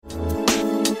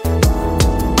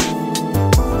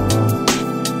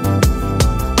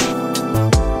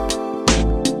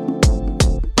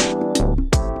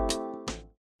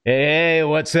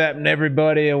What's happening,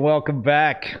 everybody, and welcome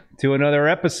back to another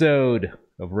episode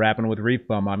of Rappin With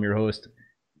ReefBum. I'm your host,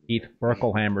 Keith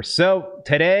Berkelhamer. So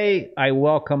today I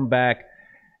welcome back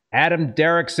Adam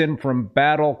Derickson from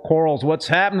Battlecorals. What's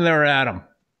happening there, Adam?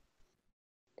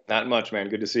 Not much, man.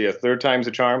 Good to see you. Third time's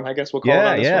a charm, I guess we'll call it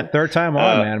on this one. Third time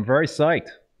on, man. I'm very psyched.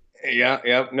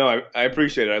 Yeah. No, I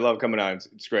appreciate it. I love coming on.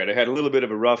 It's great. I had a little bit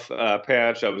of a rough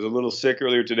patch. I was a little sick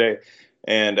earlier today,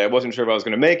 and I wasn't sure if I was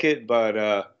going to make it,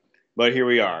 but here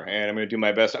we are, and I'm going to do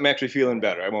my best. I'm actually feeling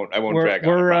better. I won't drag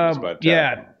on, I promise, but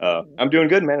I'm doing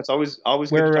good, man. It's always good to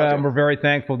talk to you. We're very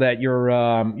thankful that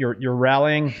you're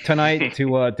rallying tonight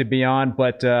to be on,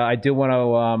 but I do want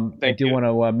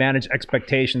to manage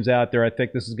expectations out there. I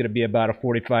think this is going to be about a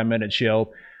 45-minute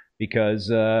show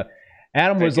because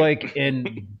Adam was like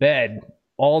in bed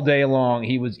all day long.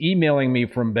 He was emailing me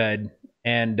from bed.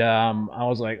 And I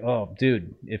was like, "Oh,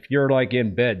 dude, if you're like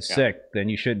in bed sick, then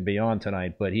you shouldn't be on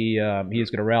tonight." But he is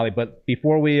going to rally. But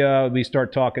before we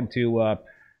start talking to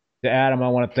Adam, I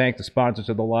want to thank the sponsors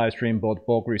of the live stream, both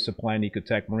Bulk Reef Supply and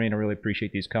Ecotech Marine. I really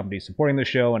appreciate these companies supporting the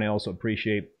show, and I also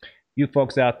appreciate you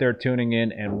folks out there tuning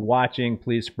in and watching.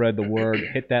 Please spread the word.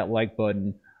 Hit that like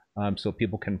button so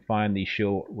people can find the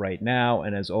show right now.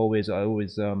 And as always, I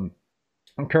always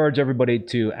encourage everybody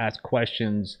to ask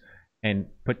questions and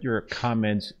put your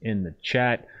comments in the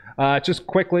chat. Just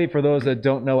quickly, for those that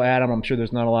don't know Adam, I'm sure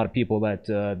there's not a lot of people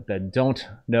that don't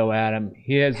know Adam.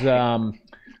 He's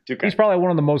probably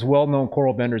one of the most well-known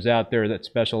coral vendors out there that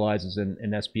specializes in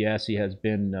SPS. He has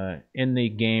been in the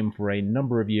game for a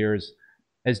number of years,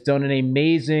 has done an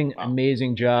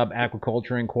amazing job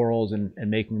aquaculturing corals and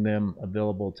making them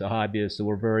available to hobbyists. So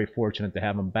we're very fortunate to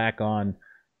have him back on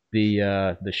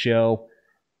the show.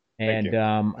 And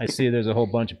I see there's a whole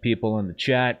bunch of people in the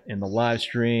chat, in the live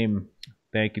stream.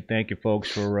 Thank you,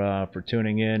 folks, for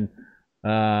tuning in.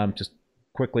 Just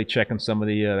quickly checking some of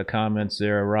the comments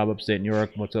there. Rob, upstate New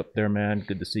York, what's up there, man?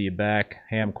 Good to see you back.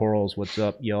 Ham Corals, what's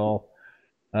up, y'all?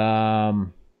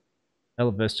 Elvis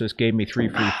just gave me 3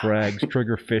 free frags.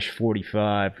 Triggerfish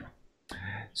 45.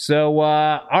 So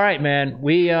all right, man.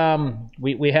 We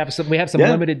have some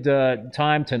limited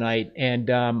time tonight,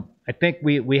 and I think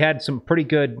we had some pretty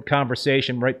good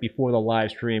conversation right before the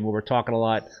live stream where we're talking a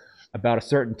lot about a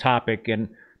certain topic. And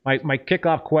my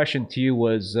kickoff question to you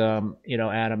was,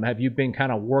 Adam, have you been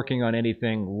kind of working on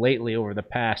anything lately over the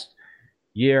past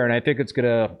year? And I think it's going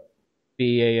to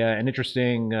be an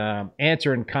interesting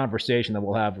answer and conversation that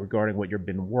we'll have regarding what you've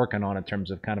been working on in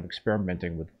terms of kind of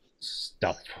experimenting with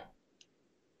stuff.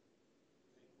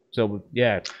 So,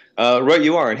 yeah. Right,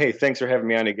 you are. And hey, thanks for having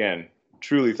me on again.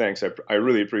 Truly, thanks. I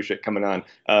really appreciate coming on.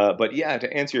 But yeah,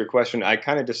 to answer your question, I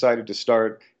kind of decided to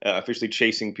start officially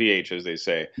chasing pH, as they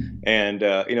say. And,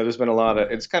 there's been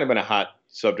it's kind of been a hot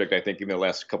subject, I think, in the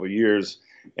last couple of years.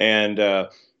 And, I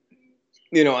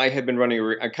had been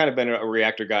I've kind of been a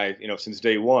reactor guy, since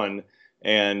day one.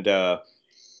 And, kind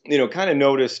of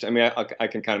noticed, I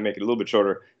can kind of make it a little bit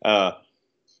shorter.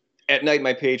 At night,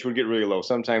 my pH would get really low,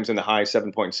 sometimes in the high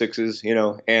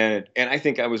 7.6s, and I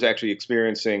think I was actually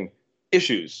experiencing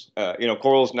issues.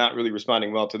 Corals not really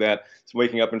responding well to that. It's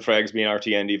waking up in frags, being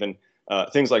RTN'd even,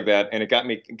 things like that. And it got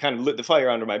me, kind of lit the fire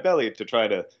under my belly to try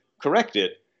to correct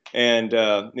it. And,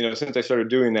 since I started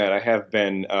doing that, I have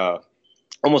been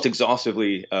almost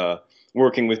exhaustively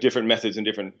working with different methods and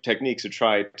different techniques to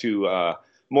try to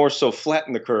more so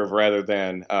flatten the curve rather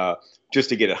than just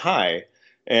to get it high.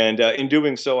 And in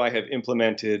doing so, I have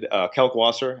implemented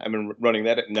Kalkwasser. I've been running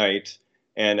that at night,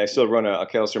 and I still run a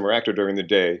calcium reactor during the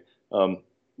day.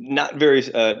 Not very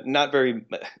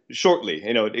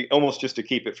shortly, almost just to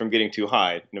keep it from getting too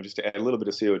high, just to add a little bit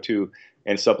of CO2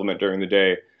 and supplement during the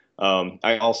day.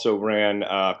 I also ran,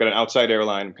 I've got an outside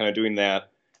airline, I'm kind of doing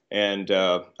that. And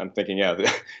I'm thinking,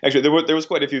 actually there was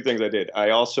quite a few things I did.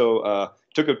 I also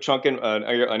took a chunk in an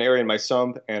area in my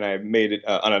sump, and I made it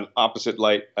on an opposite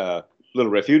light little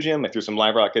refugium. I threw some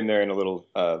live rock in there and a little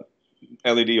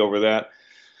LED over that.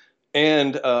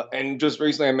 And just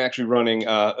recently, I'm actually running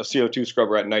a CO2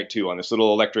 scrubber at night too on this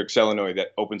little electric solenoid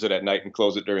that opens it at night and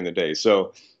closes it during the day.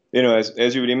 So,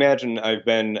 as you would imagine, I've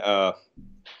been I'm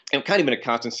kind of in a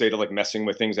constant state of like messing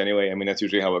with things anyway. That's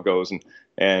usually how it goes,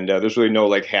 and there's really no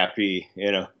like happy,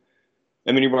 you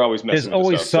were always messing. There's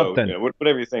always with stuff, something. So,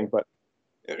 whatever you think, but.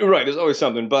 Right, there's always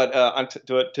something, but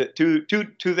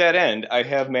to that end, I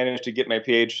have managed to get my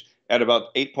pH at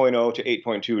about 8.0 to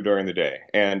 8.2 during the day.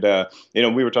 And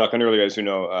we were talking earlier, as you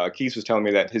know, Keith was telling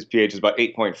me that his pH is about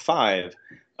 8.5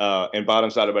 and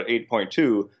bottoms out about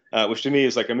 8.2, which to me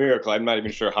is like a miracle. I'm not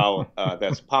even sure how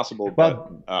that's possible,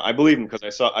 but I believe him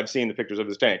because I've seen the pictures of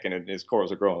his tank, and his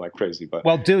corals are growing like crazy. But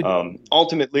well, dude,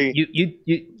 ultimately,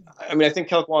 I mean, I think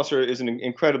Kalkwasser is an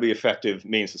incredibly effective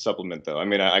means to supplement, though. I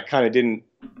mean, I kind of didn't.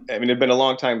 I mean, it'd been a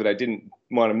long time that I didn't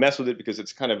want to mess with it because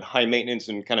it's kind of high maintenance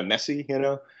and kind of messy, you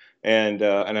know. And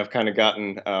I've kind of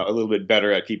gotten a little bit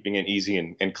better at keeping it easy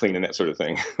and clean and that sort of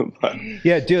thing. But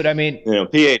Yeah, dude. I mean, you know,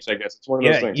 pH, I guess it's one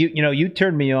of those things. you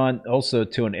turned me on also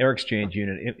to an air exchange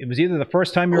unit. It was either the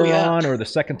first time you were on or the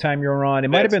second time you were on. It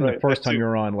might have been the first time you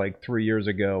were on, like 3 years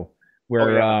ago.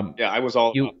 Where I was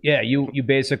all you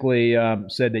basically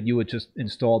said that you had just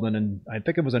installed I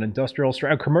think it was an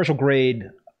a commercial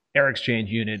grade air exchange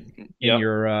unit in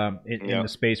your in the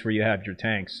space where you have your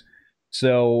tanks.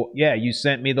 So yeah, you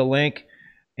sent me the link,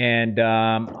 and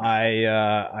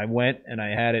I went and I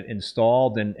had it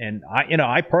installed, and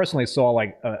I personally saw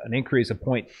like an increase of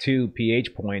 0.2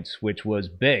 pH points, which was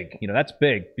big. That's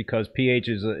big because pH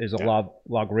is a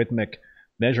logarithmic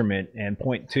measurement, and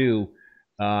 0.2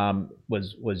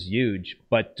 was huge.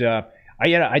 But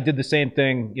I did the same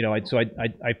thing. So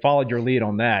I followed your lead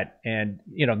on that, and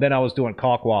then I was doing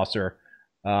Kalkwasser,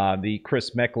 the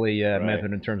Chris Meckley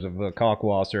method in terms of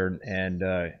Kalkwasser,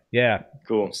 and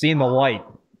cool, seeing the light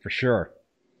for sure.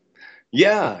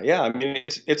 Yeah. I mean,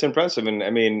 it's impressive, and I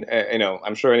mean,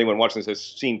 I'm sure anyone watching this has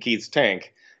seen Keith's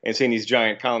tank and seen these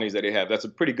giant colonies that he have. That's a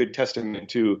pretty good testament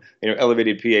to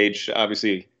elevated pH,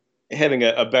 obviously having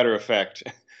a better effect.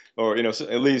 Or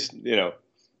at least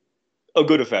a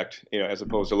good effect, as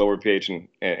opposed to lower pH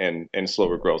and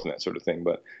slower growth and that sort of thing.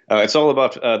 But it's all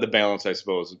about the balance, I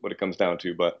suppose, is what it comes down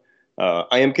to. But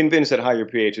I am convinced that higher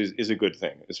pH is a good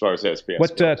thing as far as SPS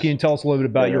goes. Can you tell us a little bit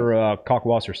about your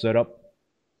Kalkwasser setup?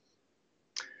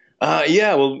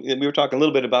 Well, we were talking a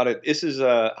little bit about it. This is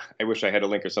I wish I had a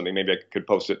link or something. Maybe I could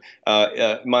post it.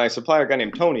 My supplier, a guy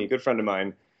named Tony, a good friend of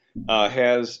mine,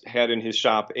 has had in his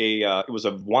shop it was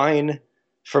a wine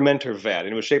fermenter vat, and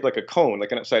it was shaped like a cone,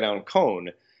 like an upside down cone.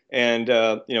 And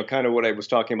kind of what I was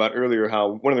talking about earlier,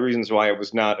 how one of the reasons why I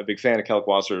was not a big fan of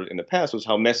Kalkwasser in the past was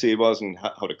how messy it was and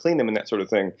how to clean them and that sort of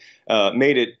thing,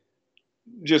 made it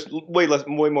just way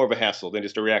more of a hassle than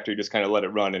just a reactor. You just kind of let it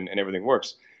run and everything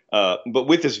works. But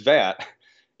with this vat,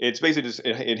 it's basically just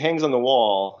it hangs on the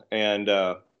wall, and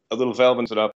a little valve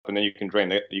opens it up, and then you can drain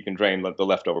the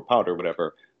leftover powder or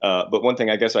whatever. But one thing,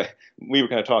 I guess we were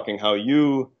kind of talking how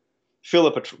you fill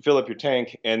up your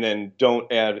tank and then don't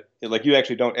add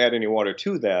any water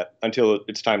to that until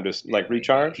it's time to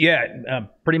recharge. Yeah,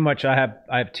 pretty much. I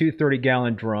have two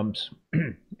 30-gallon drums,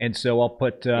 and so I'll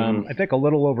put I think a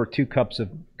little over 2 cups of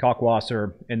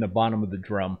Kalkwasser in the bottom of the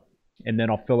drum, and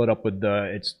then I'll fill it up with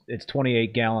it's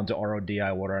 28 gallons of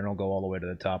RODI water, and I'll go all the way to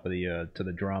the top of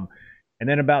the drum. And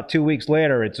then about 2 weeks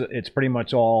later, it's pretty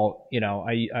much all,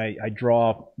 I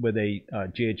draw with a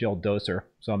GHL doser.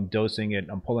 So I'm dosing it.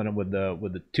 I'm pulling it with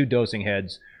the 2 dosing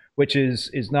heads, which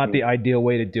is not the ideal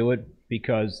way to do it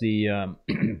because the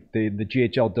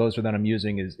GHL doser that I'm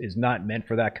using is not meant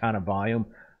for that kind of volume.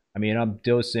 I mean, I'm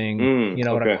dosing,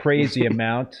 at a crazy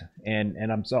amount, and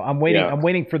I'm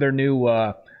waiting for their new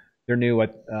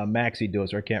maxi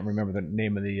doser. I can't remember the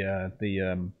name of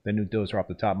the new doser off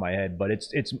the top of my head, but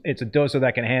it's a doser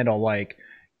that can handle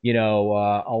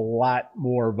a lot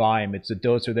more volume. It's a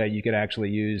doser that you could actually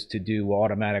use to do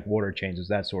automatic water changes,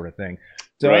 that sort of thing.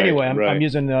 So anyway, I'm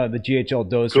using the GHL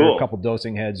doser, cool. A couple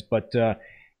dosing heads, but so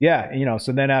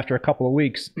then after a couple of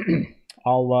weeks,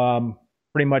 I'll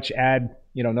pretty much add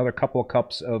another couple of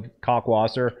cups of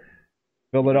Kalkwasser,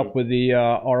 fill it up with the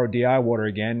RODI water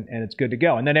again, and it's good to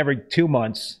go. And then every 2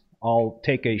 months, I'll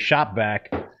take a shop vac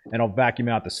and I'll vacuum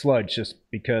out the sludge, just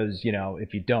because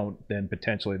if you don't, then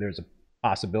potentially there's a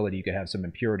possibility you could have some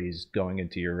impurities going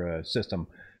into your system.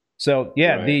 So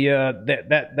yeah, right.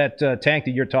 That tank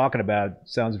that you're talking about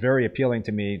sounds very appealing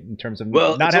to me in terms of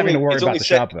not having to worry about the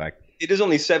shop vac. It is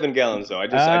only 7 gallons, though. I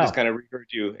just kind of reheard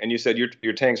you, and you said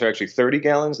your tanks are actually 30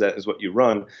 gallons. That is what you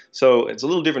run. So it's a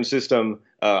little different system.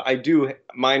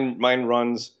 Mine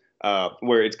runs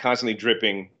where it's constantly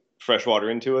dripping fresh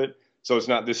water into it, so it's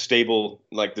not this stable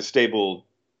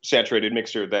saturated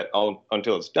mixture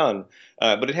until it's done.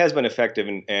 But it has been effective,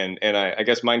 and I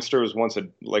guess mine stirs once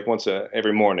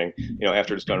every morning,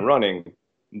 after it's done running.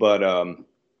 But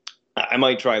I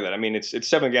might try that. I mean, it's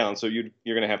 7 gallons, so you're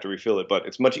going to have to refill it. But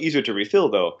it's much easier to refill,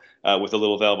 though, with a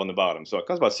little valve on the bottom. So it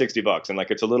costs about $60, and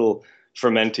it's a little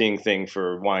fermenting thing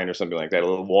for wine or something like that, a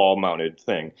little wall-mounted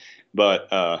thing.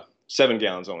 But 7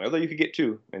 gallons only. Although you could get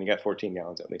 2, and you got 14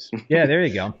 gallons at least. Yeah, there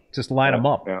you go. Just line them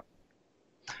up.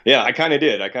 Yeah, I kind of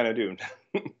did. I kind of do.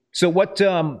 So what,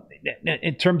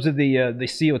 in terms of the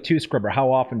CO2 scrubber,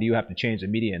 how often do you have to change the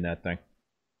media in that thing?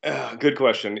 Good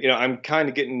question. I'm kind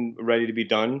of getting ready to be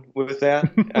done with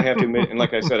that. I have to admit, and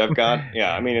like I said, it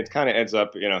kind of adds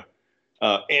up.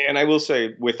 And I will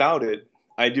say, without it,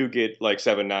 I do get like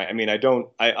 7, 9. I mean,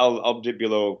 I'll dip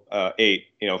below 8,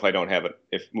 if I don't have it,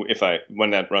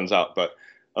 when that runs out. But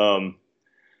um,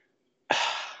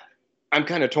 I'm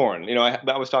kind of torn.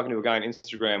 I was talking to a guy on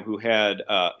Instagram who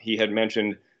he had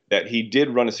mentioned that he did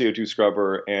run a CO2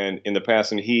 scrubber and in the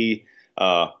past, and he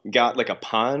got like a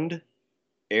pond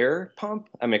air pump.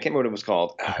 I mean, I can't remember what it was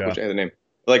called. I wish I had the name.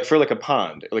 Like for like a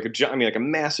pond, like a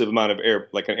massive amount of air,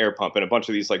 like an air pump, and a bunch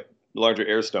of these like larger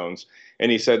air stones.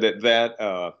 And he said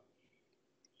that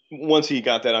once he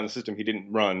got that on the system, he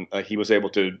didn't run. He was able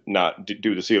to not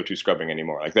do the CO2 scrubbing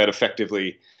anymore. Like that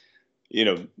effectively,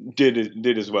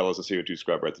 did as well as a CO2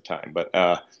 scrubber at the time. But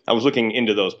I was looking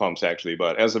into those pumps actually.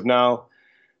 But as of now,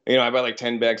 I buy like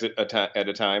 10 bags at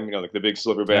a time. Like the big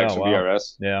silver bags from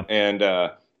BRS. Yeah.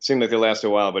 And seem like they last a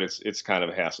while, but it's kind of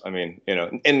a hassle. I mean,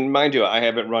 and mind you, I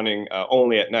have it running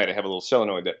only at night. I have a little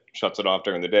solenoid that shuts it off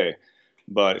during the day,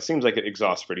 but it seems like it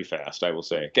exhausts pretty fast, I will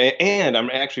say. Okay, and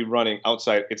I'm actually running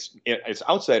outside. It's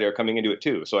outside air coming into it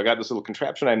too. So I got this little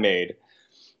contraption I made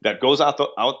that goes out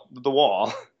the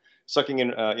wall, sucking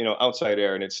in outside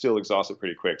air, and it still exhausts it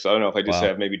pretty quick. So I don't know if I just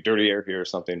have maybe dirty air here or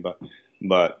something,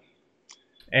 but.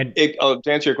 And to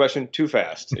answer your question, too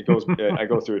fast. It goes. I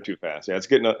go through it too fast. Yeah, it's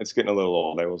getting a little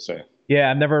old, I will say. Yeah,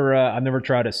 I've never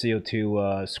tried a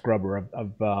CO2 scrubber.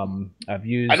 I've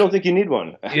used. I don't think you need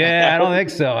one. Yeah, I don't think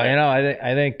so.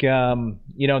 I think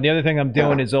the other thing I'm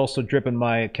doing is also dripping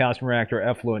my calcium reactor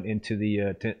effluent into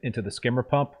the skimmer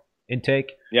pump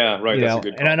intake. Yeah, right. That's a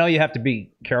good point. And I know you have to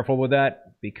be careful with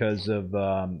that because of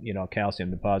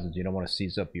calcium deposits. You don't want to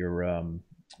seize up your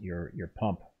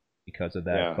pump because of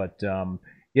that. Yeah. But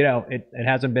it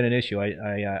hasn't been an issue.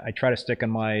 I try to stick on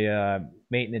my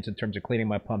maintenance in terms of cleaning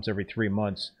my pumps every 3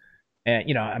 months.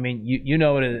 And, I mean, you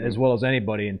know it as well as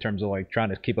anybody in terms of like trying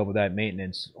to keep up with that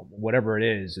maintenance, whatever it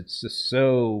is. It's just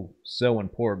so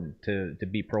important to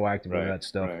be proactive with that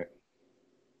stuff. Right.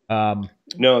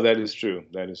 No, that is true.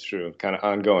 That is true. Kind of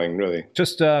ongoing, really.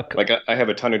 Just like I have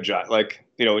a ton of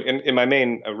in my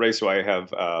main race, I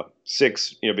have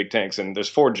 6 big tanks, and there's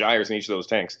 4 gyres in each of those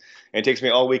tanks, and it takes me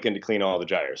all weekend to clean all the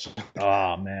gyres.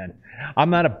 Oh man, I'm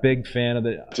not a big fan of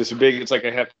the. Just big. It's like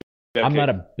I have. I'm not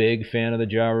a big fan of the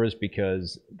gyres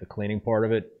because the cleaning part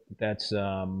of it. That's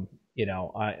Yeah,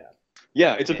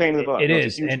 it's a pain in the butt. It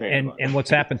is, and what's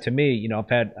happened to me,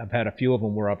 I've had a few of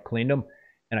them where I've cleaned them.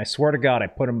 And I swear to God, I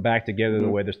put them back together the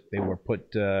way they were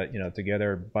put,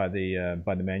 together by the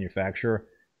manufacturer,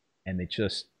 and they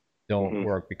just don't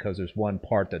work because there's one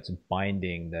part that's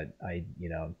binding that I,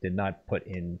 did not put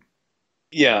in.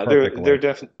 Yeah, they're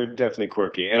definitely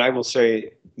quirky, and I will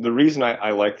say the reason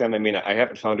I like them. I mean, I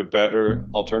haven't found a better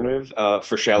alternative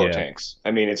for shallow tanks.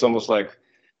 I mean, it's almost like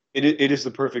it is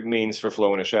the perfect means for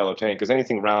flow in a shallow tank because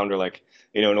anything round or like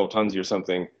an old Tunzi or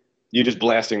something. You're just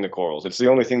blasting the corals. It's the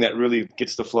only thing that really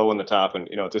gets the flow on the top. And,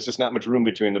 there's just not much room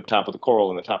between the top of the coral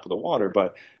and the top of the water.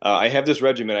 But I have this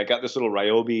regimen. I got this little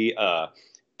Ryobi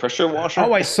pressure washer.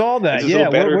 Oh, I saw that. Yeah.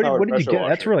 What did you get?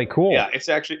 That's really cool. Yeah, it's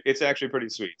actually pretty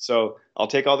sweet. So I'll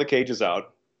take all the cages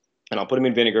out and I'll put them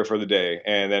in vinegar for the day.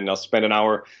 And then I'll spend an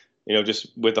hour, just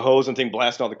with the hose and thing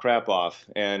blasting all the crap off.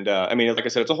 And I mean, like I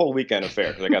said, it's a whole weekend affair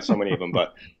because I got so many of them.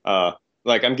 But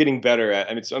like I'm getting better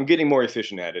at. I mean, so I'm getting more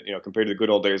efficient at it, compared to the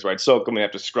good old days where I'd soak them and have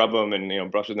to scrub them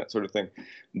and brush and that sort of thing.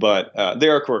 But they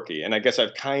are quirky, and I guess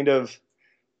I've kind of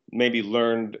maybe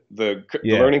learned the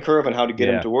learning curve on how to get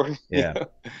them to work. Yeah.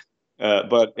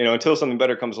 But until something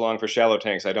better comes along for shallow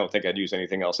tanks, I don't think I'd use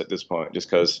anything else at this point, just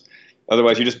because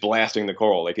otherwise you're just blasting the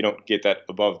coral. Like you don't get that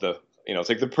above the. It's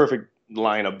like the perfect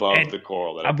line above the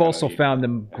coral. That I've also found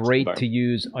them great to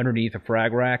use underneath a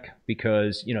frag rack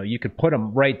because you could put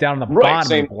them right down on the bottom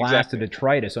and blast the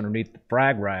detritus underneath the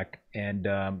frag rack, and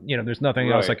there's nothing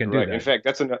else I can do there. In fact,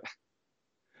 that's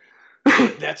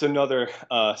another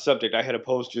subject. I had a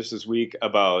post just this week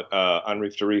about on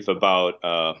Reef to Reef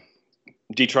about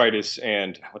detritus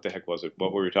and what the heck was it?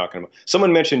 What were we talking about?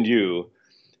 Someone mentioned you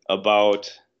about.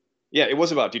 Yeah, it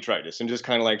was about detritus and just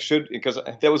kind of like because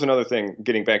that was another thing,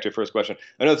 getting back to your first question,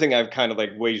 another thing I've kind of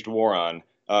like waged war on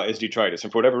is detritus.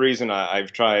 And for whatever reason,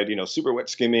 I've tried, super wet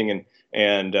skimming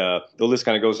and the list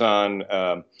kind of goes on,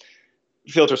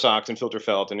 filter socks and filter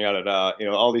felt and yada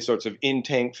yada, all these sorts of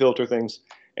in-tank filter things.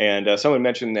 And someone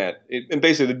mentioned that, and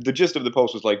basically the gist of the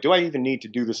post was like, do I even need to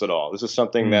do this at all? This is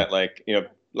something that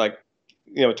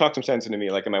talk some sense into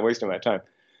me, like, am I wasting my time?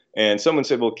 And someone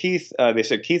said, well, Keith and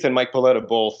Mike Paletta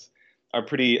both are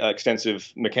pretty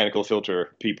extensive mechanical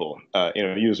filter people,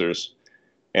 users.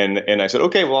 And I said,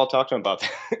 okay, well, I'll talk to them about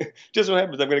that. Just what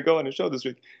happens, I'm going to go on a show this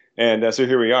week. And so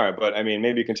here we are. But I mean,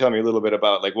 maybe you can tell me a little bit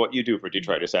about like what you do for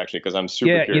detritus, actually, because I'm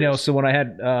super Yeah, curious. so when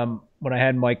I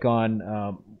had Mike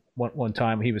on one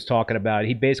time, he was talking about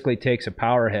he basically takes a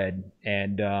power head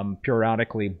and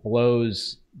periodically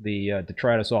blows the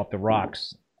detritus off the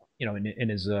rocks, in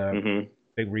his Hmm.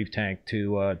 big reef tank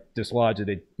to dislodge it,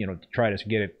 to try to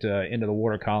get it into the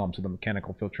water column so the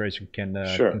mechanical filtration can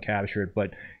Sure. capture it.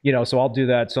 But so I'll do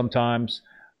that sometimes.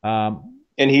 Um,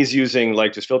 And he's using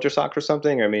like just filter socks or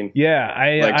something. I mean, yeah,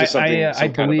 like just something, I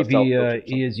some kind of a believe felt filter or he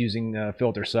something. is using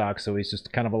filter socks, so he's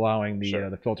just kind of allowing Sure.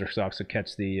 the filter socks to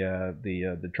catch the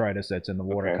detritus that's in the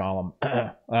water Okay. column.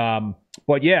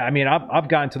 But yeah, I mean, I've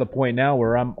gotten to the point now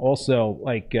where I'm also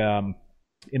like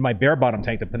in my bare bottom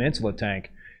tank, the Peninsula tank.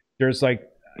 There's like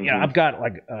Hmm. I've got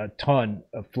like a ton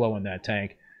of flow in that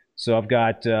tank. So I've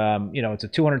got it's a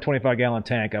 225-gallon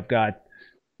tank. I've got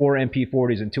four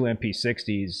MP40s and two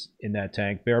MP60s in that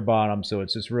tank, bare bottom. So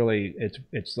it's just really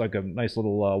it's like a nice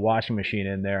little washing machine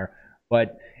in there.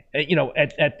 But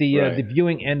at the Right.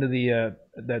 viewing end of the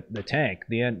tank,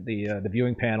 the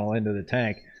viewing panel end of the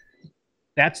tank,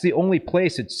 that's the only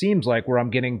place it seems like where I'm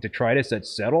getting detritus that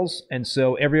settles. And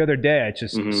so every other day I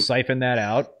just Hmm. siphon that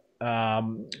out.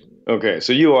 Um, Okay.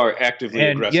 So you are actively,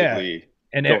 and yeah, aggressively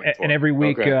and going and for every it.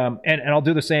 week, Okay. and I'll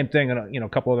do the same thing in a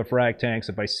couple other frag tanks.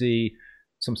 If I see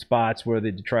some spots where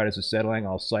the detritus is settling,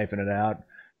 I'll siphon it out.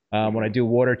 When I Hmm. do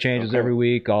water changes Okay. every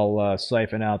week, I'll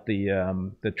siphon out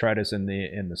the detritus in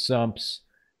the sumps.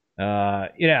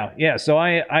 Yeah. So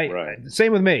I Right.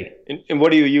 same with me. And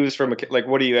what do you use for like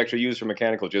what do you actually use for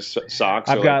mechanical? Just socks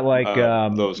I've or like got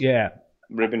like those yeah.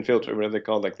 ribbon filter? What are they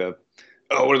called? Like the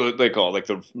oh, what are they called? Like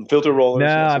the filter No, rollers,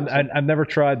 that sort of stuff. I've never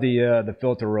tried the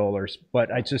filter rollers, but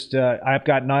I've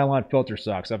got nylon filter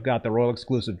socks. I've got the Royal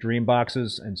Exclusive Dream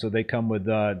boxes, and so they come with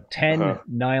 10 Uh-huh.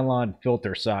 nylon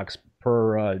filter socks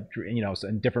per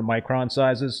in different micron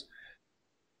sizes. Okay.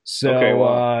 So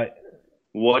Wow.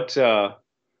 What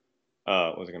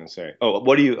what was I gonna say? Oh,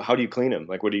 what do you? How do you clean them?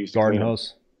 Like, what do you use to garden clean them?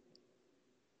 hose,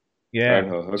 yeah, Garden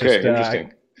hose. just Okay,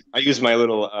 interesting. I use my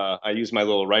little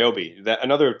Ryobi. That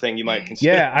another thing you might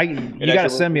consider. yeah. I It You got to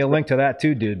actually send me works a great. link to that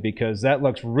too, dude, because that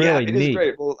looks Yeah, really it is neat.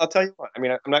 great. Well, I'll tell you what. I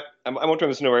mean, I won't turn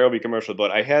this into a Ryobi commercial, but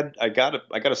I got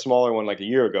a smaller one like a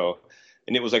year ago,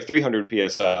 and it was like 300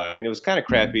 psi. And it was kind of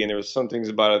crappy, and there was some things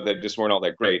about it that just weren't all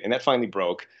that great. And that finally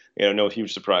broke. No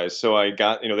huge surprise. So I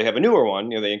got, they have a newer one.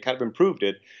 They kind of improved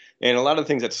it, and a lot of the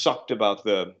things that sucked about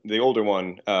the older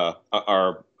one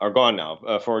are gone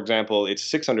now. For example, it's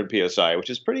 600 psi, which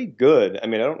is pretty good. I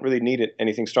mean, I don't really need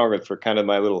anything stronger for kind of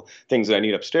my little things that I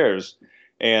need upstairs.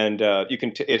 And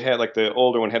it had like the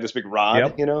older one had this big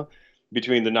rod, Yep.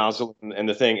 between the nozzle and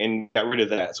the thing, and got rid of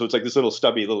that. So it's like this little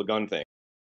stubby little gun thing.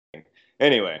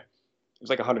 Anyway, it was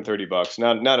like 130 bucks.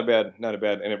 Not a bad,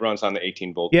 and it runs on the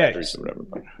 18-volt Yeah. batteries or whatever.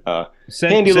 But handy little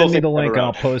Send me thing the to have link and I'll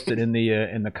around. post it in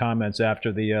the comments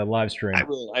after the live I stream.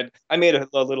 will. I made a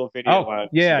little video Oh on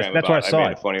yeah, Instagram that's where I about it. I saw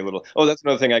made it. a funny little. Oh, that's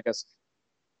another thing. I guess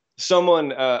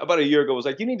someone about a year ago was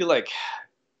like, "You need to like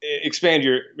expand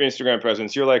your Instagram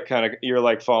presence. You're like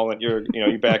falling.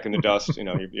 You're back in the dust.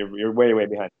 You're way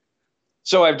behind."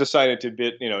 So I've decided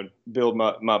to build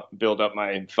up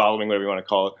my following, whatever you want to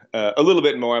call it, a little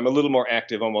bit more. I'm a little more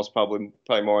active, almost probably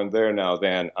more on there now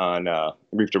than on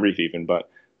Reef to Reef even. But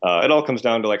it all comes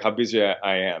down to like how busy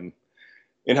I am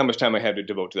and how much time I have to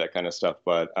devote to that kind of stuff.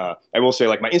 But I will say,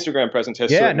 like my Instagram presence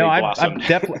has Yeah, no, certainly I've blossomed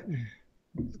definitely.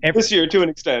 this year to an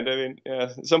extent. I mean,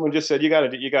 someone just said you gotta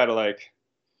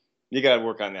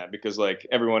work on that because like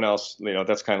everyone else,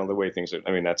 that's kind of the way things are.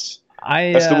 I mean,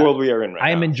 I that's the world we are in right I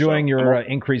am now. enjoying So your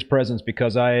increased presence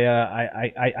because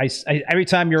every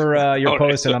time you're oh, nice.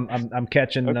 posting, I'm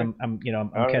catching Okay. I'm All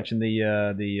right. catching the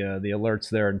alerts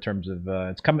there in terms of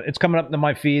it's coming up in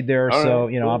my feed there. All right. So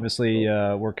Cool. obviously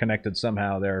Cool. we're connected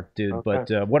somehow there, dude. Okay.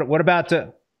 But what about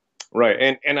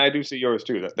Right. And I do see yours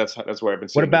too. That's where I've been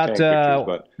seeing your tank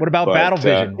pictures. what about Battle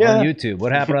Vision on Yeah. YouTube?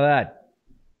 What happened to that?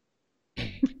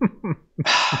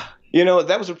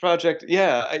 That was a project.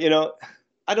 Yeah.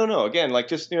 I don't know. Again, like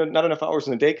just not enough hours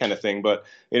in the day kind of thing. But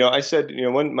I said,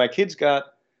 when my kids got,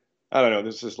 I don't know,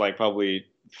 this is like probably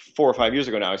 4 or 5 years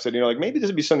ago now. I said, like maybe this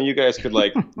would be something you guys could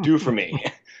like do for me.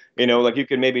 Like you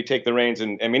could maybe take the reins,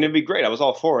 and I mean it'd be great. I was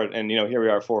all for it, and here we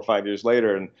are 4 or 5 years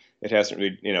later, and it hasn't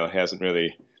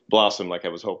really blossomed like I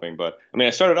was hoping. But I mean,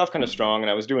 I started off kind of strong, and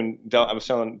I was doing the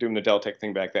Deltec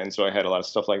thing back then, so I had a lot of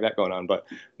stuff like that going on.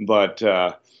 But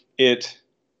it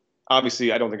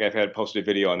obviously I don't think I've had posted a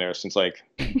video on there since like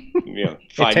It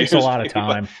five takes a years lot of maybe.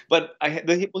 But time. but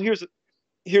well,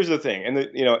 here's the thing, and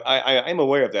I'm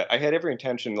aware of that. I had every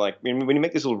intention, like when you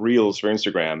make these little reels for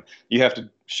Instagram, you have to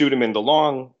shoot them in the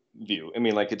long view. I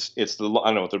mean, like it's the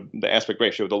I don't know the aspect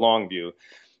ratio of the long view.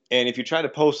 And if you try to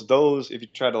post those, if you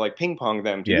try to like ping pong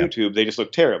them to Yeah. YouTube, they just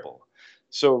look terrible.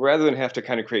 So rather than have to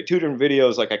kind of create two different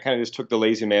videos, like I kind of just took the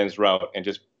lazy man's route and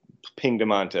just pinged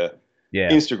them onto Yeah.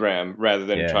 Instagram rather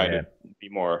than try to be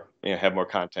more, have more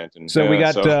content. And so we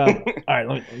got, so. all right,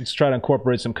 let's try to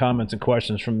incorporate some comments and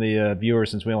questions from the viewers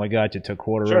since we only got you to a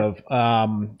quarter Sure.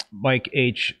 of. Mike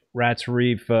H. Rats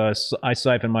Reef, I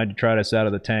siphon my detritus out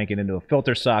of the tank and into a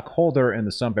filter sock holder in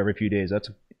the sump every few days. That's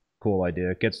a cool idea.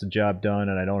 It gets the job done,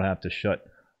 and I don't have to shut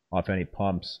off any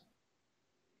pumps.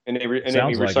 And then he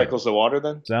recycles the water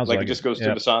then? Sounds like it just goes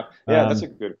to the sock? Yeah, that's a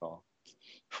good call.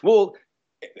 Well,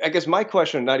 I guess my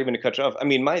question, not even to cut you off, I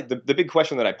mean, the big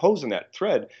question that I posed in that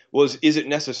thread was, is it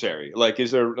necessary? Like,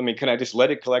 can I just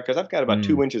let it collect? Because I've got about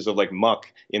 2 inches of like muck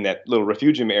in that little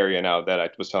refugium area now that I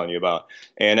was telling you about.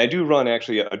 And I do run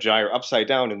actually a gyre upside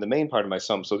down in the main part of my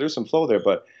sump. So there's some flow there.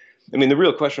 But I mean, the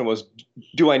real question was,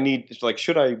 do we need to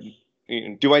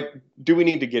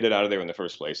get it out of there in the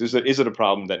first place? Is it a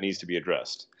problem that needs to be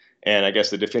addressed? And I guess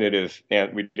there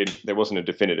wasn't a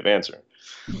definitive answer.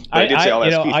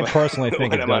 I personally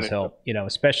think it does help,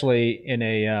 especially in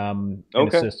a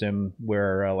system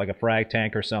where like a frag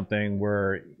tank or something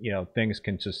where, things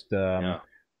can just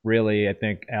really, I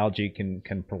think algae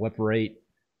can proliferate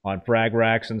on frag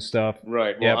racks and stuff.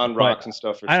 Right. Well, on rocks and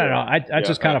stuff. I don't know. I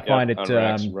just kind of find it.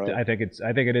 Racks, right. I think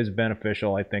it is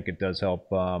beneficial. I think it does help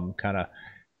kind of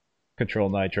control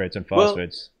nitrates and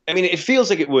phosphates. Well, I mean, it feels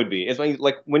like it would be. It's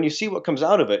like when you see what comes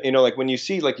out of it, like when you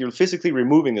see like you're physically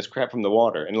removing this crap from the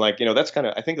water, and like that's kind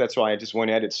of, I think that's why I just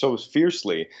went at it so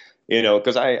fiercely,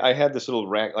 because I had this little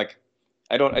rack, like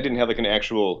I didn't have like an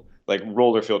actual like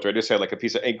roller filter. I just had like a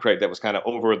piece of egg crate that was kind of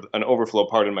over an overflow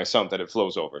part in my sump that it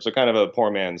flows over. So kind of a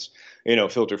poor man's,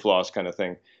 filter floss kind of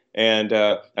thing. And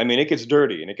I mean, it gets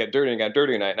dirty, and it got dirty and got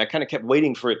dirty, and I kind of kept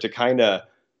waiting for it to kind of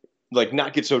like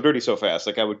not get so dirty so fast.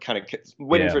 Like I would kind of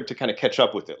waiting for it to kind of catch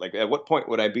up with it. Like at what point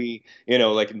would I be,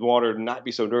 like the water not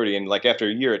be so dirty? And like after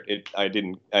a year, I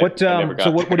never got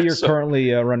so what are you so,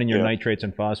 currently running your nitrates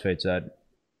and phosphates at?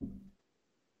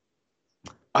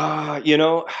 I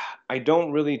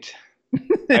don't really.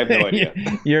 I have no idea.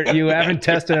 You haven't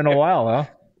tested in a while,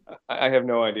 huh? I have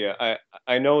no idea.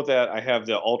 I know that I have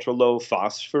the ultra low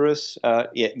phosphorus,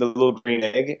 the little green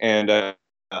egg, and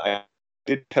I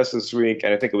did test this week,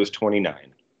 and I think it was 29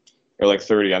 or like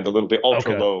 30 on the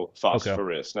ultra low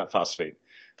phosphorus, not phosphate.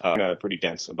 Pretty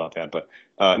dense about that, but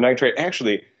nitrate.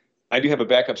 Actually, I do have a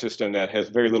backup system that has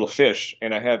very little fish,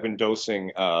 and I have been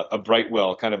dosing a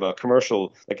Brightwell, kind of a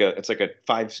commercial, it's like a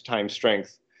 5 times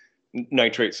strength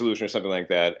nitrate solution or something like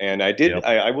that. And I did. Yep.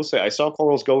 I will say I saw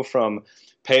corals go from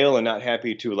pale and not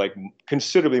happy to like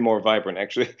considerably more vibrant.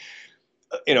 Actually,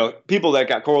 people that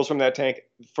got corals from that tank,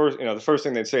 the first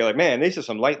thing they'd say, like, man, these are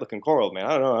some light looking coral, man.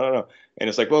 I don't know. And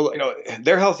it's like, well,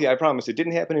 they're healthy. I promise. It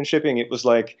didn't happen in shipping. It was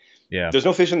like, there's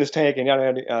no fish in this tank, and yada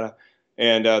yada yada.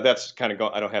 And that's kind of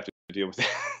gone. I don't have to deal with that.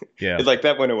 Yeah. It's like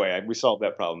that went away. We solved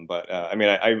that problem. But I mean,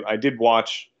 I did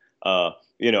watch,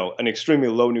 an extremely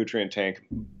low nutrient tank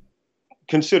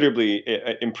considerably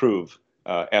improve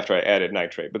after I added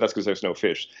nitrate, but that's because there's no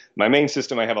fish. My main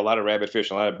system, I have a lot of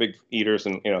rabbitfish, a lot of big eaters,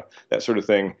 and that sort of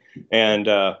thing. And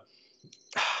I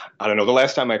don't know. The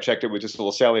last time I checked it with just a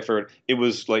little Sallyford, it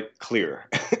was like clear.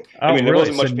 I mean, there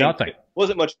wasn't much pink.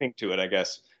 Wasn't much pink to it, I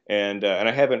guess. And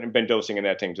I haven't been dosing in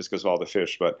that tank just because of all the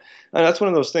fish. But that's one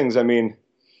of those things. I mean,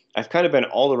 I've kind of been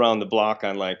all around the block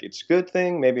on like it's a good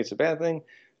thing, maybe it's a bad thing.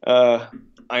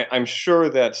 I'm sure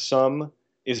that some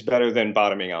is better than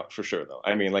bottoming out for sure, though.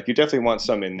 I mean, like you definitely want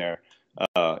some in there,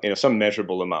 some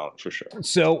measurable amount for sure.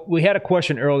 So we had a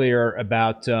question earlier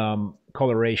about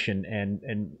coloration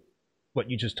and what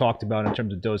you just talked about in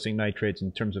terms of dosing nitrates,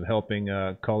 in terms of helping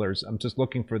colors. I'm just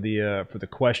looking for the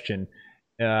question.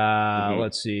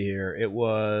 Let's see here. It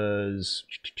was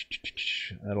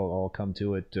that'll all come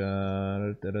to it.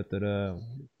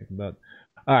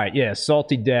 All right, yeah,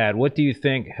 Salty Dad, what do you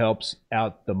think helps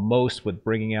out the most with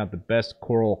bringing out the best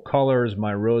coral colors?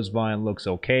 My rose vine looks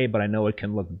okay, but I know it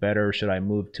can look better. Should I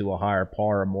move to a higher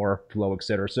par or more flow,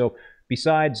 etc.? So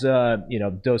besides,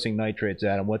 dosing nitrates,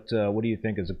 Adam, what do you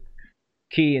think is a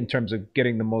key in terms of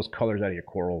getting the most colors out of your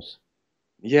corals?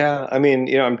 Yeah, I mean,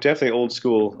 I'm definitely old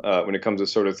school when it comes to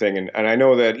this sort of thing. And I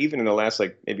know that even in the last,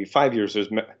 like, maybe 5 years, there's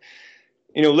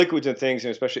liquids and things,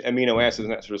 and especially amino acids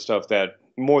and that sort of stuff that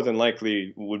more than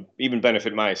likely would even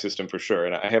benefit my system for sure.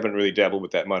 And I haven't really dabbled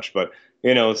with that much, but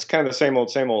it's kind of the same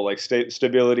old, like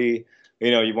stability.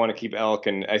 You want to keep elk,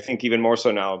 and I think even more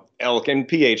so now, elk and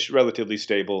pH relatively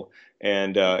stable,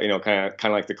 and kind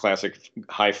of like the classic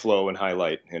high flow and high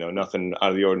light. Nothing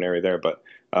out of the ordinary there, but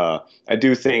I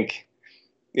do think,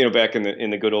 back in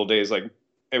the good old days, like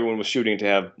everyone was shooting to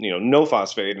have, no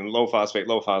phosphate and low phosphate,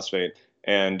 low phosphate,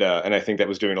 and I think that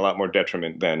was doing a lot more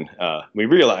detriment than we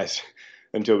realized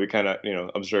until we kind of,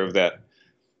 observed that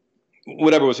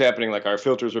whatever was happening, like our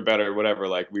filters were better, or whatever,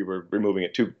 like we were removing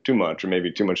it too much, or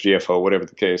maybe too much GFO, whatever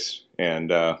the case.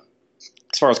 And as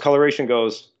far as coloration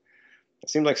goes, it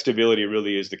seems like stability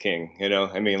really is the king.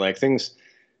 I mean, like things,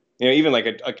 even like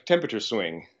a temperature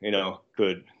swing,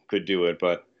 could do it.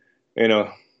 But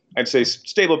I'd say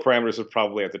stable parameters are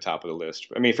probably at the top of the list.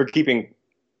 I mean, for keeping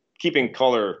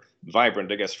color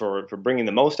vibrant, I guess for bringing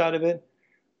the most out of it.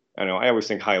 I know I always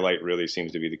think highlight really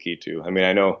seems to be the key too. I mean,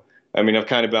 I've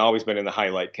kind of always been in the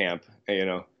highlight camp,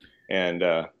 and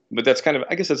but that's kind of,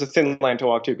 I guess that's a thin line to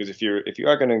walk too, because if you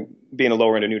are going to be in a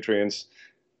lower end of nutrients,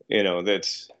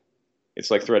 it's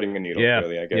like threading a needle,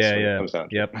 really, I guess, when it comes down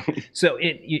to it. So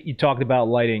you talked about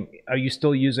lighting. Are you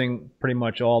still using pretty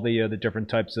much all the different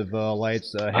types of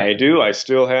lights? I do. I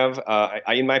still have,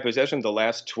 in my possession, the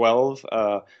last 12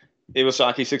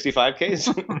 Iwasaki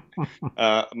 65Ks.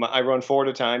 I run 4 at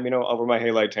a time, over my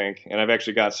halide tank, and I've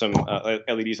actually got some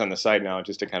LEDs on the side now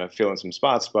just to kind of fill in some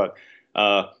spots. But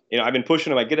I've been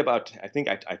pushing them. I get about, I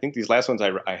think these last ones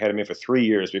I had them in for 3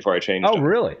 years before I changed them. Oh,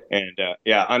 really? And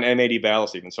on M80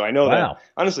 ballast even. So I know that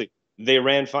honestly they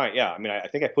ran fine. Yeah, I mean I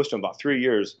think I pushed them about 3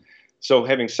 years. So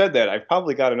having said that, I've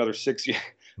probably got another 6 years,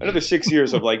 another 6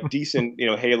 years of like decent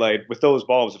halide with those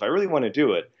bulbs if I really want to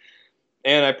do it.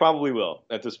 And I probably will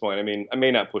at this point. I mean, I may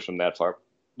not push them that far,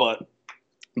 but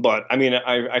I mean,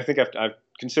 I think I've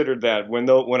considered that when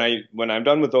I'm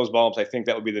done with those bulbs, I think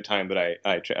that would be the time that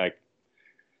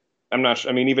I'm not sure.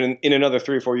 I mean, even in another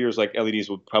 3 or 4 years, like LEDs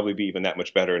will probably be even that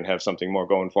much better and have something more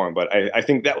going for them. But I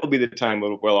think that will be the time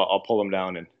where I'll pull them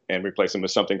down and replace them with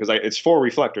something, because it's 4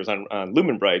 reflectors on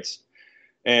Lumen Brights.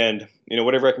 And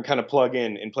whatever I can kind of plug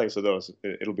in place of those,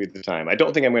 it'll be the time. I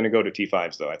don't think I'm going to go to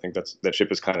T5s though. I think that ship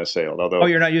has kind of sailed. Although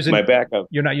you're not using my backup.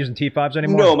 You're not using T5s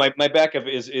anymore. No, my backup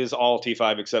is all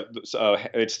T5 except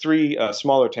it's 3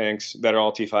 smaller tanks that are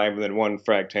all T5 and then 1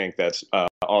 frag tank that's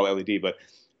all LED. But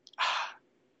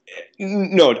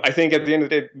no, I think at the end of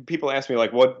the day, people ask me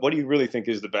like, what do you really think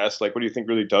is the best? Like, what do you think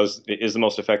really is the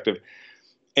most effective?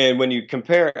 And when you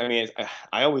compare, I mean,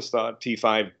 I always thought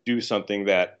T5 do something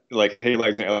that like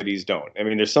halides and LEDs don't. I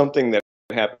mean, there's something that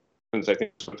happens, I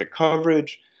think, with the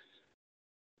coverage,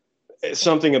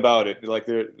 something about it. Like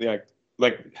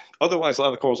like otherwise, a lot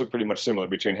of the corals look pretty much similar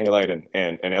between halide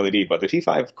and LED, but the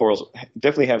T5 corals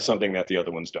definitely have something that the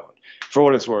other ones don't, for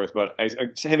what it's worth. But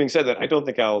having said that, I don't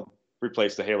think I'll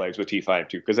replace the halides with T5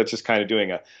 too, because that's just kind of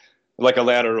doing a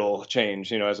lateral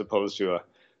change, as opposed to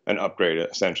an upgrade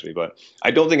essentially. But I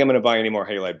don't think I'm going to buy any more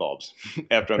halide bulbs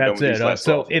after I'm done with these last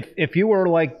 12. So if you were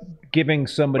like giving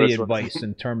somebody advice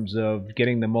in terms of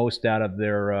getting the most out of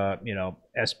their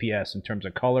SPS in terms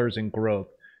of colors and growth,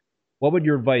 what would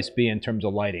your advice be in terms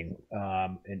of lighting?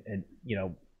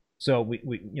 So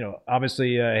we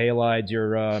obviously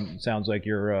halides, sounds like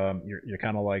you're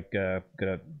kind of like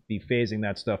gonna be phasing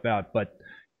that stuff out. But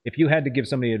if you had to give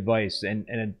somebody advice, and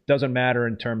it doesn't matter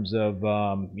in terms of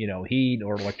heat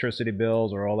or electricity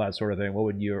bills or all that sort of thing, what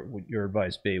would your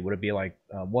advice be? Would it be like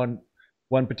one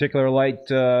particular light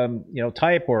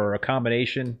type, or a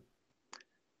combination?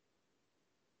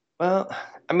 Well,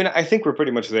 I mean, I think we're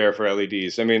pretty much there for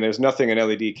LEDs. I mean, there's nothing an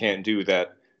LED can't do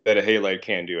that a halide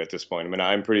can do at this point. I mean,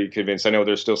 I'm pretty convinced. I know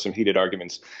there's still some heated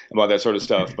arguments about that sort of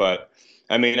stuff, but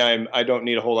I mean, I don't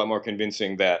need a whole lot more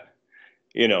convincing that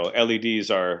LEDs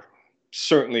are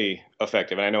certainly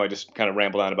effective. And I know I just kind of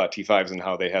rambled on about T5s and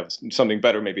how they have something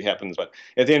better maybe happens. But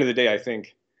at the end of the day, I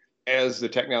think as the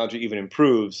technology even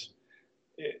improves,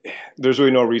 there's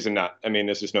really no reason not. I mean,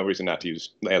 there's just no reason not to use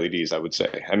LEDs, I would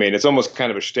say. I mean, it's almost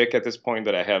kind of a shtick at this point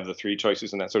that I have the 3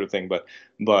 choices and that sort of thing. But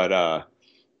I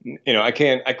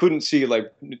couldn't see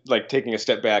like taking a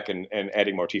step back and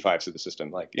adding more T5s to the system,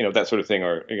 like, that sort of thing,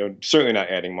 or, certainly not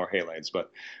adding more halides,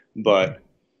 but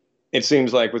it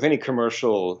seems like with any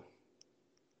commercial,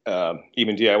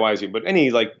 even DIYs, but any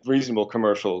like reasonable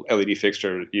commercial LED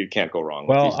fixture, you can't go wrong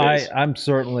with these days. I'm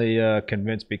certainly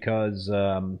convinced, because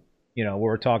we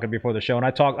were talking before the show, and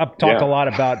I've talked a lot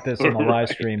about this in the live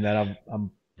stream, that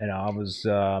I was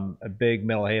a big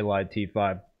metal halide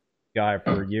T5 guy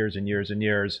for years and years and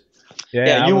years.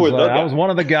 Yeah, I was one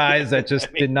of the guys that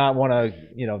just did not want to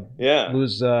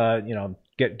lose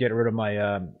get rid of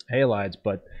my halides.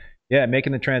 But yeah,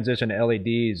 making the transition to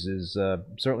LEDs has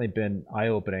certainly been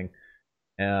eye-opening.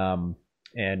 And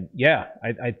yeah,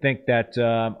 I think that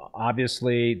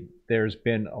obviously there's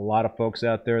been a lot of folks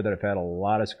out there that have had a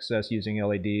lot of success using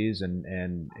LEDs,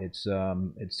 and it's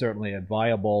certainly a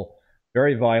viable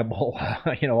very viable,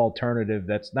 alternative.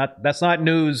 That's not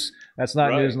news. That's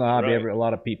not news in the hobby. A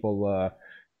lot of people,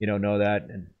 know that.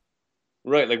 And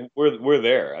right, like we're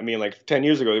there. I mean, like 10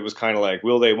 years ago, it was kind of like,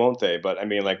 will they, won't they? But I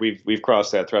mean, like we've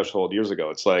crossed that threshold years ago.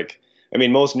 It's like, I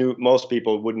mean, most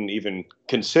people wouldn't even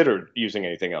consider using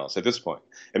anything else at this point.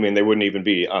 I mean, they wouldn't even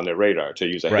be on their radar to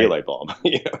use a right. halide bulb.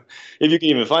 If you can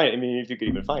even find it. I mean, if you could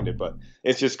even find it, but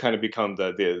it's just kind of become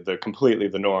the completely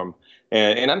the norm.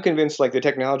 And I'm convinced like the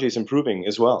technology is improving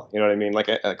as well. You know what I mean? Like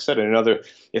I said,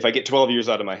 if I get 12 years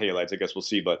out of my halides, I guess we'll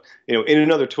see. But in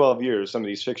another 12 years, some of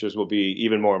these fixtures will be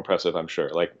even more impressive, I'm sure.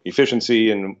 Like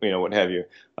efficiency and what have you.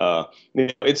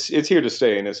 It's here to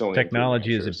stay, and it's only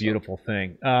technology is a beautiful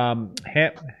thing.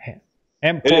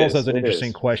 Ham Quills has an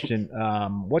interesting question.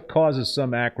 What causes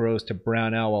some acros to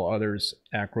brown out while others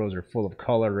acros are full of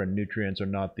color and nutrients are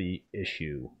not the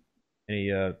issue?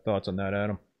 Any thoughts on that,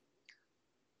 Adam?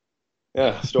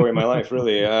 Yeah, story of my life,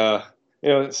 really.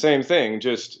 Same thing.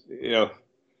 Just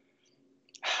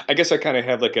I guess I kind of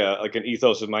have like an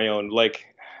ethos of my own. Like,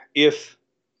 if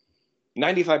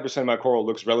 95% of my coral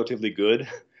looks relatively good,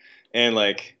 and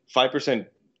like 5%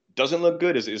 doesn't look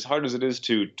good, as hard as it is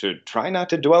to try not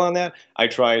to dwell on that, I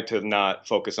try to not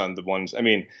focus on the ones. I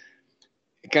mean,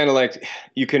 kind of like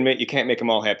you can't make them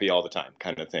all happy all the time,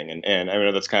 kind of thing. And I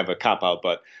know that's kind of a cop out,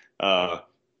 but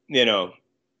you know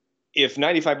if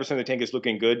 95% of the tank is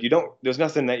looking good, there's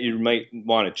nothing that you might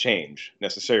want to change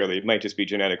necessarily. It might just be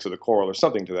genetics of the coral or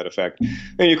something to that effect.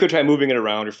 And you could try moving it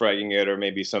around or fracking it or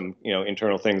maybe some,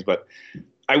 internal things, but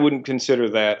I wouldn't consider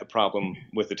that a problem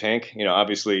with the tank.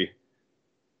 Obviously,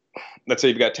 let's say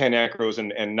you've got 10 acros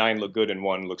and 9 look good and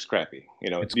 1 looks crappy.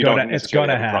 It's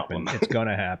gonna happen. It's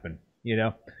gonna happen.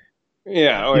 Yeah.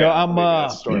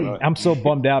 I'm so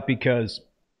bummed out because,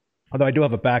 although I do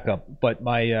have a backup, but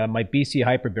my BC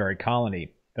hyperberry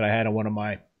colony that I had on one of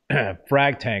my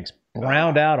frag tanks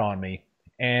browned out on me,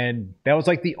 and that was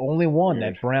like the only one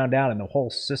that browned out in the whole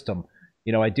system.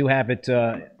 I do have it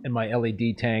in my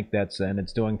LED tank and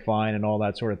it's doing fine and all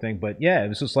that sort of thing. But yeah, it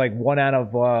was just like 1 out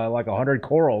of like 100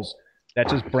 corals that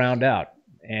just browned out,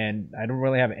 and I don't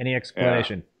really have any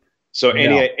explanation. Yeah. So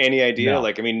any idea? No.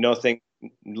 Like, I mean, nothing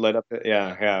led up to,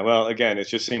 yeah. Well, again, it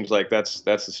just seems like that's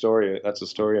the story. That's the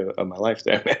story of my life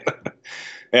there, man.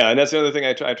 Yeah, and that's the other thing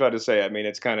I try to say. I mean,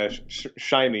 it's kind of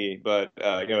shy but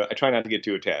I try not to get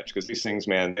too attached, because these things,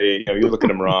 man, you look at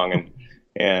them wrong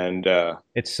and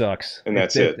it sucks. And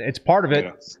that's it. It's part of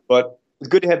it. But it's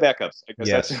good to have backups. I guess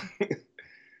yes. That's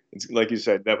it's like you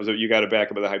said, you got a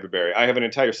backup of the hyperberry. I have an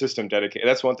entire system dedicated.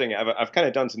 That's one thing I've kind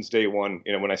of done since day one.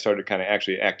 When I started kind of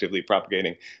actually actively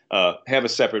propagating, have a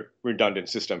separate redundant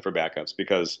system for backups,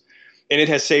 and it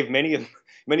has saved many of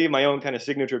my own kind of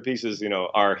signature pieces.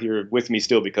 Are here with me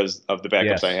still because of the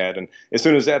backups I had. And as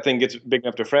soon as that thing gets big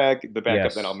enough to frag the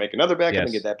backup, then I'll make another backup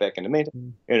and get that back into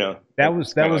maintenance. That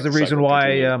was the reason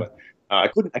why. I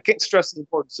can't stress the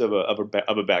importance of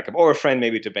a backup or a friend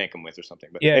maybe to bank them with or something.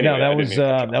 But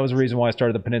that was the reason why I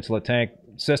started the Peninsula Tank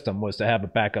system, was to have a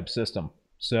backup system.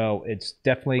 So it's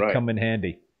definitely come in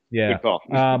handy. Yeah. Good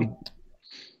call.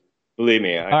 Believe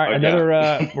me. All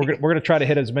right, we're gonna try to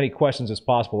hit as many questions as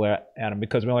possible, Adam,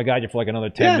 because we only got you for like another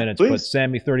 10 minutes. Please. But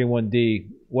Sammy31D,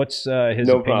 what's his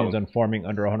opinions on farming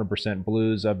under 100%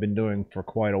 blues? I've been doing for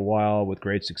quite a while with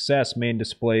great success. Main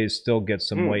displays still get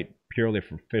some weight purely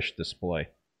from fish display.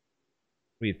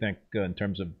 What do you think in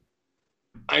terms of?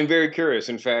 I'm very curious.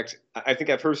 In fact, I think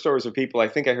I've heard stories of people. I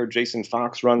think I heard Jason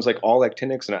Fox runs like all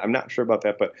actinics, and I'm not sure about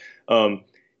that, but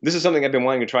this is something I've been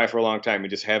wanting to try for a long time. We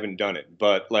just haven't done it.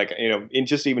 But like,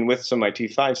 even with some of my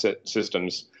T5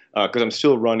 systems, because I'm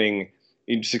still running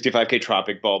 65K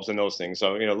tropic bulbs and those things.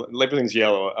 So, everything's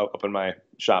yellow up in my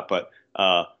shop, but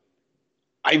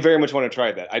I very much want to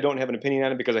try that. I don't have an opinion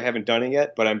on it because I haven't done it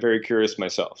yet, but I'm very curious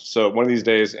myself. So one of these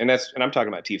days, and I'm talking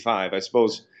about T5, I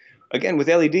suppose, again, with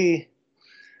LED,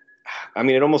 I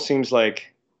mean, it almost seems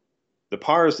like the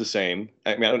par is the same.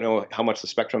 I mean, I don't know how much the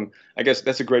spectrum, I guess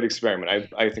that's a great experiment.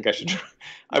 I think I should try.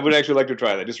 I would actually like to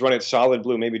try that. Just run it solid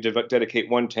blue, maybe dedicate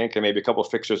one tank and maybe a couple of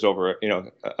fixtures over,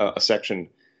 a section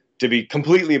to be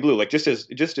completely blue, like just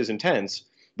as intense,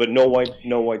 but no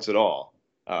whites at all.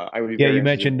 I would be you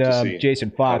mentioned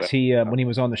Jason Fox. He when he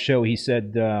was on the show, he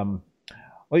said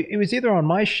it was either on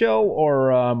my show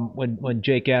or when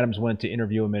Jake Adams went to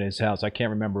interview him in his house. I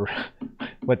can't remember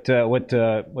what it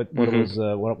was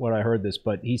what I heard this,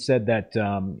 but he said that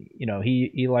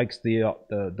he likes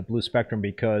the blue spectrum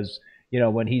because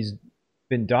when he's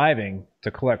been diving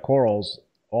to collect corals,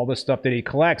 all the stuff that he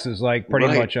collects is like pretty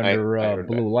much under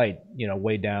blue light,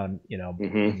 way down in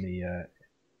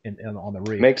on the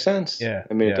reef. Makes sense. Yeah,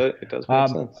 I mean, yeah. it does make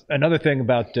sense. Another thing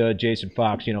about Jason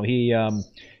Fox,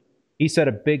 he said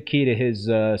a big key to his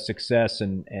success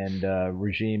and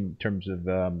regime in terms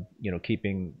of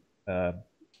keeping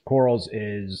corals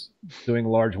is doing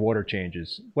large water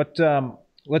changes. Let's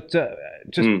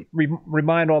just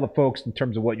remind all the folks in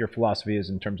terms of what your philosophy is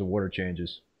in terms of water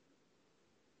changes.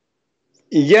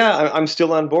 Yeah, I'm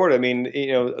still on board. I mean,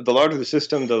 the larger the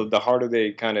system, the harder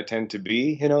they kind of tend to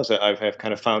be, so I've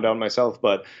kind of found out myself,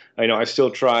 but I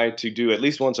still try to do at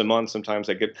least once a month. Sometimes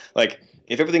I get like,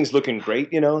 if everything's looking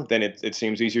great, then it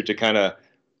seems easier to kind of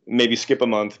maybe skip a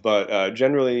month. But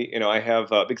generally, I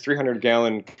have a big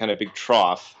 300-gallon kind of big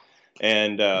trough,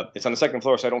 and it's on the second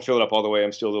floor, so I don't fill it up all the way.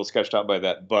 I'm still a little sketched out by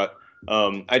that. But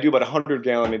I do about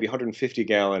 100-gallon, maybe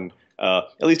 150-gallon, at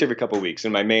least every couple of weeks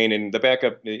in my main. And the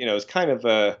backup, is kind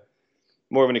of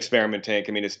more of an experiment tank.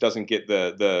 I mean, it doesn't get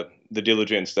the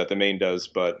diligence that the main does,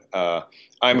 but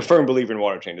I'm a firm believer in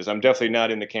water changes. I'm definitely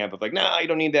not in the camp of like, nah, you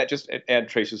don't need that, just add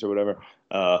traces or whatever.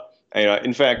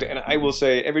 In fact, and I will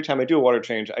say, every time I do a water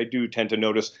change, I do tend to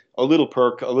notice a little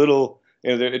perk, a little,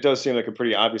 it does seem like a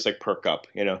pretty obvious like perk up,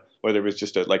 whether it's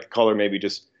just like color maybe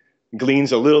just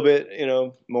gleans a little bit,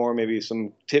 more, maybe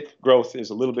some tip growth is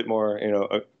a little bit more,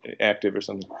 active or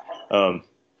something.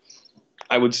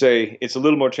 I would say it's a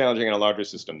little more challenging in a larger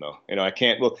system though. I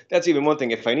can't, well, that's even one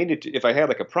thing. If I had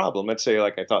like a problem, let's say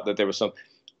like I thought that there was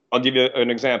I'll give you an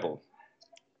example.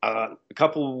 A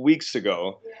couple weeks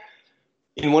ago,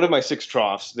 in one of my 6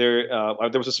 troughs, there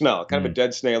was a smell, kind of a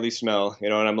dead snaily smell,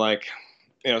 and I'm like,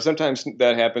 sometimes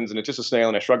that happens and it's just a snail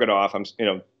and I shrug it off.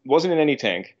 Wasn't in any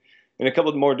tank. And a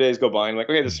couple more days go by, and I'm like,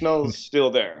 okay, the smell's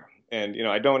still there, and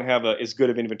I don't have as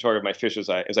good of inventory of my fish as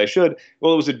I should.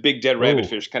 Well, it was a big dead rabbit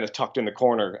fish, kind of tucked in the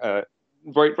corner,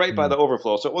 right by the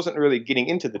overflow, so it wasn't really getting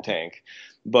into the tank,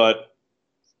 but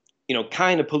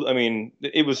kind of. I mean,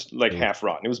 it was like half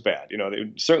rotten. It was bad.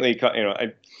 It certainly.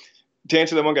 To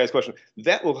answer that one guy's question,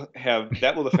 that will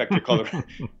affect your color,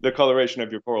 the coloration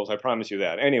of your corals. I promise you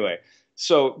that. Anyway,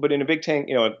 but in a big tank,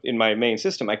 in my main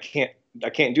system, I can't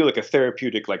do like a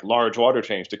therapeutic, like large water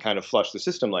change to kind of flush the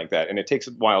system like that. And it takes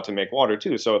a while to make water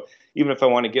too. So even if I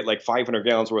want to get like 500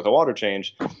 gallons worth of water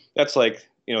change, that's like,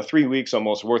 3 weeks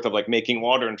almost worth of like making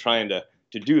water and trying to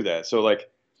do that. So like,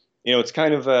 it's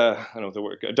kind of I don't know the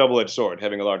word, a double-edged sword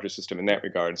having a larger system in that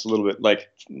regard. It's a little bit like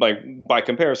by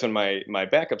comparison, my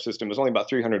backup system was only about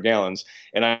 300 gallons,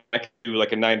 and I could do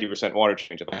like a 90% water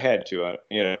change if I had to.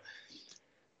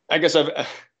 I guess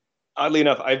oddly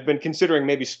enough, I've been considering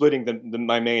maybe splitting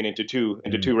my main into two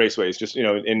raceways, just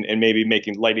and maybe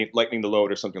lightening the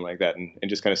load or something like that, and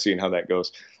just kind of seeing how that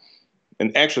goes.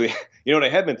 And actually, what I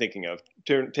have been thinking of,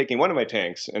 taking one of my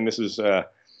tanks, and this is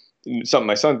something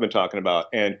my son's been talking about,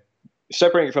 and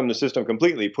separating it from the system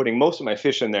completely, putting most of my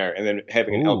fish in there, and then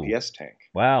having an LPS tank.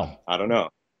 Wow. I don't know.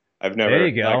 I've never. There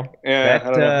you go. I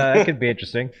don't know. That could be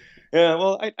interesting. Yeah,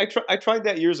 well, I tried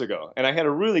that years ago, and I had a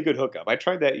really good hookup. I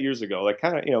tried that years ago, like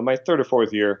kind of, my 3rd or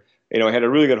 4th year. I had a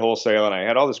really good wholesale, and I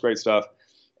had all this great stuff.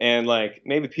 And like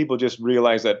maybe people just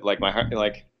realized that like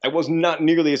I was not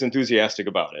nearly as enthusiastic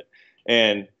about it.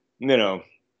 And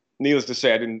needless to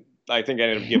say, I think I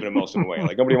ended up giving most of them away.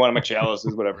 Like nobody wanted my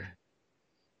chalices, whatever.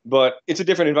 But it's a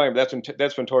different environment.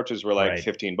 That's when torches were like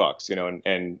 $15,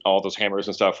 and all those hammers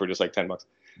and stuff were just like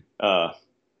 $10.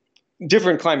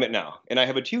 Different climate now, and I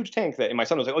have a huge tank and my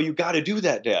son was like, "Oh, you got to do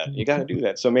that, Dad. You got to do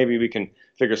that." So maybe we can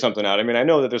figure something out. I mean, I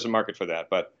know that there's a market for that,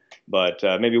 but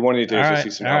maybe one of these days we'll see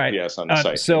some LPS on the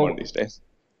site. One of these days.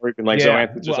 Or even like all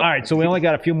right. So we only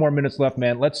got a few more minutes left,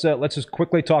 man. Let's just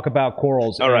quickly talk about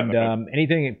corals. All right. And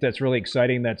anything that's really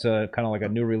exciting that's kind of like a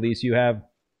new release you have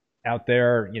out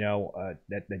there,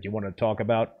 that you want to talk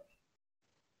about.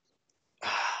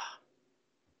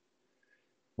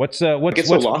 What's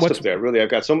lost up there? Really, I've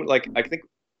got so much. I think.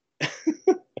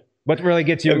 What really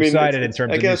gets you excited in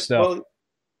terms of new stuff? Well,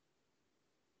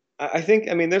 I think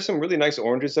there's some really nice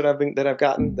oranges that I've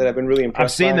gotten that I've been really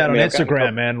impressed. I've seen that on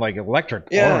Instagram, man. Like electric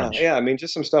orange. Yeah.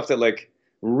 Just some stuff that like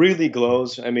really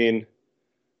glows. I'm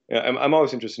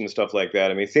always interested in stuff like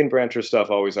that. Thin brancher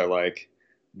stuff always I like,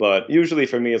 but usually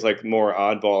for me it's like more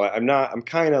oddball. I'm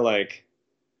kind of like.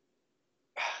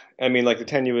 Like the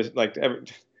tenuous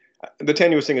the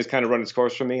tenuous thing has kind of run its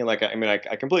course for me. Like,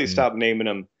 I completely stopped naming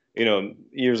them,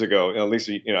 years ago. At least,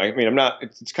 I'm not.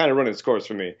 It's kind of running its course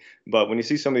for me. But when you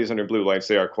see some of these under blue lights,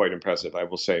 they are quite impressive, I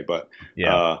will say. But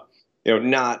not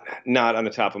on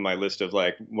the top of my list of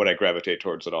like what I gravitate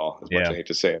towards at all. As much as I hate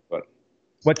to say it, but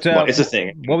it's a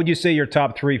thing. What would you say your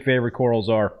top 3 favorite corals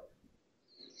are?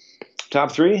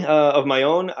 Top 3 of my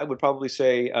own, I would probably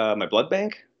say my blood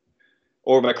bank.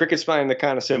 or my cricket spine, they're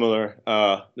kind of similar.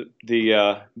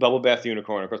 The bubble bath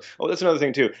unicorn, of course. Oh, that's another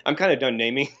thing too. I'm kind of done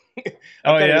naming. I've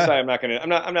Oh kind of yeah. decided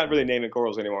I'm not really naming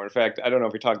corals anymore. In fact, I don't know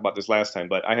if we talked about this last time,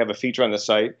 but I have a feature on the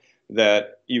site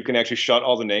that you can actually shut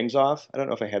all the names off. I don't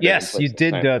know if I had that in Yes, you place this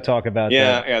did time. talk about Yeah,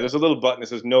 that. yeah. There's a little button that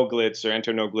says no glitz or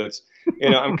enter no glitz.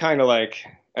 I'm kind of like,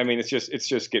 I mean, it's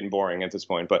just getting boring at this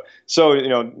point. But so,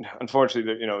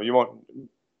 unfortunately,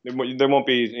 there won't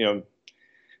be,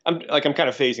 I'm kind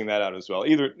of phasing that out as well.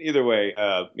 Either way,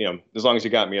 as long as you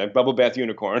got me, like bubble bath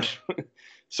unicorn,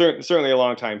 certainly a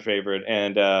long time favorite,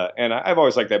 and I've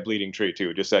always liked that bleeding tree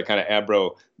too, just that kind of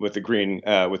abro with the green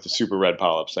with the super red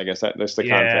polyps. I guess that's the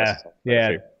Yeah, contrast.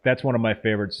 yeah, that's one of my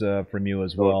favorites from you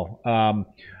as Cool. well. All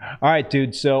right,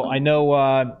 dude. So I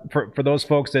know for those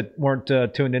folks that weren't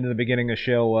tuned into the beginning of the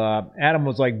show, Adam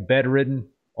was like bedridden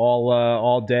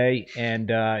all day, and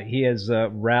he has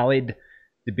rallied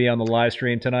to be on the live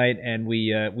stream tonight, and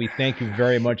we thank you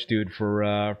very much, dude,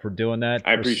 for doing that,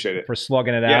 I appreciate it. for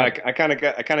slugging it Yeah, out. I kind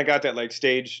of got that like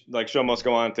stage like show must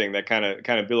go on thing that kind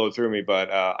of billowed through me, but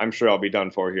I'm sure I'll be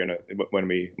done for here when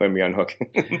we unhook.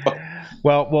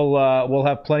 Well, we'll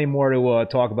have plenty more to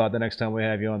talk about the next time we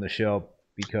have you on the show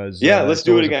because Yeah, let's it's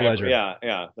do it always a again. pleasure. Yeah,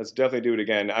 yeah, let's definitely do it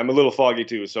again. I'm a little foggy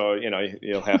too, so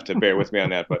you'll have to bear with me on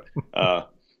that.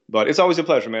 But it's always a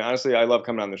pleasure, man. Honestly, I love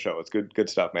coming on the show. It's good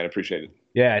stuff, man. Appreciate it.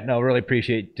 Yeah, no, really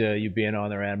appreciate you being on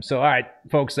there, Adam. So, all right,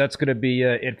 folks, that's going to be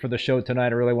it for the show tonight.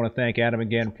 I really want to thank Adam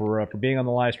again for being on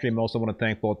the live stream. I also want to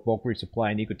thank both Bulk Reef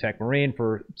Supply and Ecotech Marine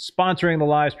for sponsoring the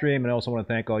live stream, and I also want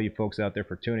to thank all you folks out there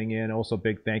for tuning in. Also,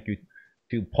 big thank you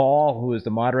to Paul, who is the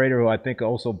moderator, who I think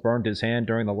also burned his hand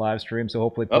during the live stream. So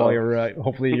hopefully, Paul,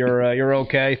 you're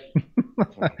okay.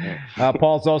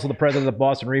 Paul's also the president of the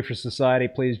Boston Reefer Society.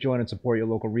 Please join and support your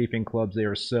local reefing clubs. They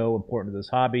are so important to this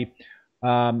hobby.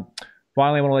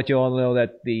 Finally, I want to let you all know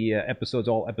that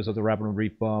all episodes of Rappin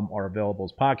With ReefBum are available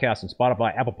as podcasts on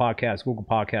Spotify, Apple Podcasts, Google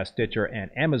Podcasts, Stitcher,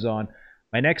 and Amazon.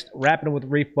 My next Rappin With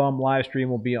ReefBum live stream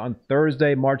will be on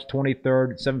Thursday, March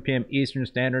 23rd, 7 p.m. Eastern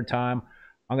Standard Time.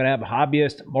 I'm going to have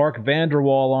hobbyist Mark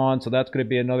Vanderwall on, so that's going to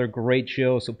be another great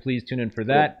show, so please tune in for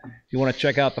that. If you want to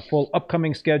check out the full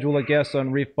upcoming schedule of guests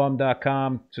on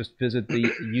reefbum.com, just visit the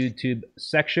YouTube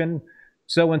section.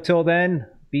 So until then,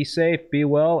 be safe, be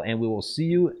well, and we will see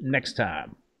you next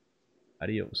time.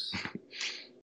 Adios.